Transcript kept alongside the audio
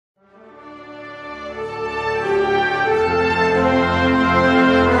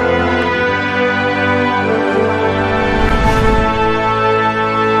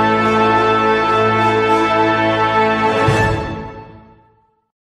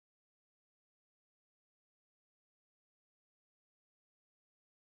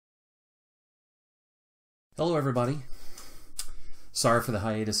Hello everybody. Sorry for the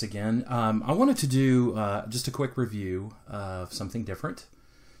hiatus again. I wanted to do just a quick review of something different,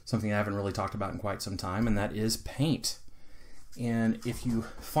 something I haven't really talked about in quite some time, and that is paint. And if you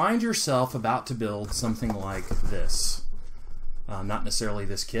find yourself about to build something like this, not necessarily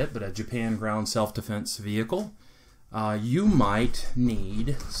this kit, but a Japan ground self-defense vehicle, you might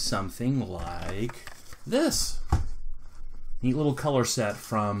need something like this. Neat little color set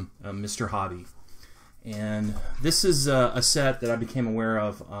from Mr. Hobby. And this is a set that I became aware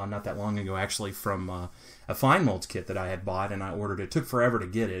of not that long ago, actually, from a fine molds kit that I had bought, and I ordered it. It took forever to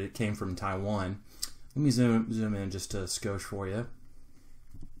get it. It came from Taiwan. Let me zoom in just a skosh for you.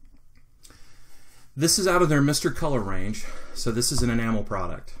 This is out of their Mr. Color range, so this is an enamel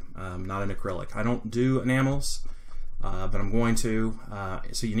product, not an acrylic. I don't do enamels, but I'm going to.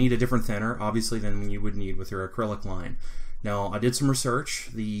 So you need a different thinner, obviously, than you would need with your acrylic line. Now, I did some research.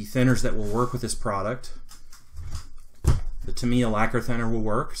 The thinners that will work with this product, the Tamiya lacquer thinner will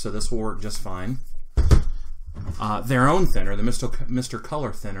work, so this will work just fine. Their own thinner, the Mr.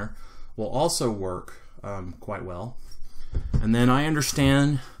 Color thinner, will also work quite well. And then I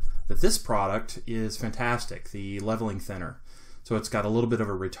understand that this product is fantastic, the leveling thinner. So it's got a little bit of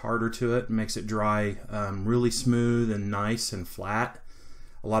a retarder to it, makes it dry really smooth and nice and flat.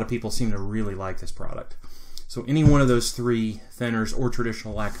 A lot of people seem to really like this product. So any one of those three thinners or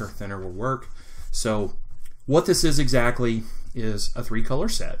traditional lacquer thinner will work. So what this is exactly is a 3-color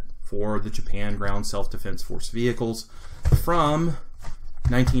set for the Japan Ground Self-Defense Force vehicles from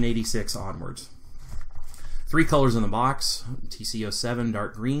 1986 onwards. 3 colors in the box: TC07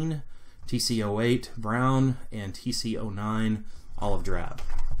 dark green, TC08 brown, and TC09 olive drab.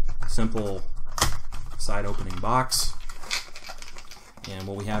 Simple side opening box. And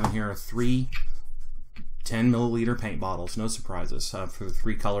what we have in here are 3 10-milliliter paint bottles, no surprises, for the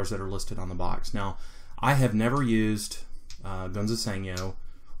 3 colors that are listed on the box. Now, I have never used Gunza Sangyo,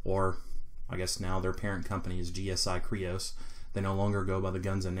 or I guess now their parent company is GSI Krios. They no longer go by the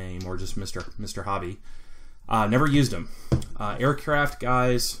Gunza name, or just Mr. Hobby. Never used them. Aircraft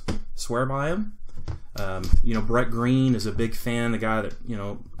guys swear by them. You know, Brett Green is a big fan, the guy that, you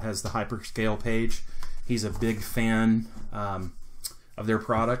know, has the Hyperscale page. He's a big fan of their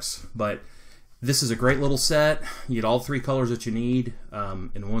products, but this is a great little set. You get all 3 colors that you need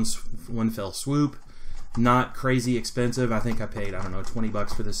in one fell swoop. Not crazy expensive. I think I paid, I don't know, 20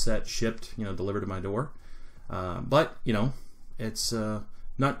 bucks for this set, shipped, you know, delivered to my door. But, you know, it's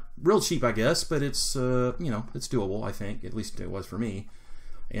not real cheap, I guess, but it's, you know, it's doable, I think. At least it was for me.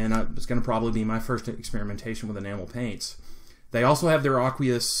 And it's going to probably be my first experimentation with enamel paints. They also have their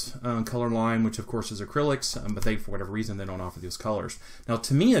aqueous color line, which of course is acrylics, but they, for whatever reason, they don't offer those colors. Now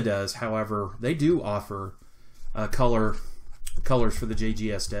Tamiya does, however, they do offer colors for the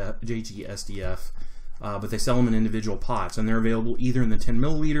JGSDF, but they sell them in individual pots, and they're available either in the 10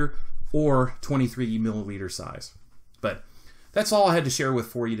 milliliter or 23 milliliter size. But that's all I had to share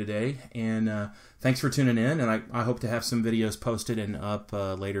for you today, and thanks for tuning in, and I hope to have some videos posted and up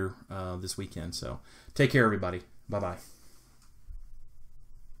later this weekend. So take care, everybody. Bye-bye.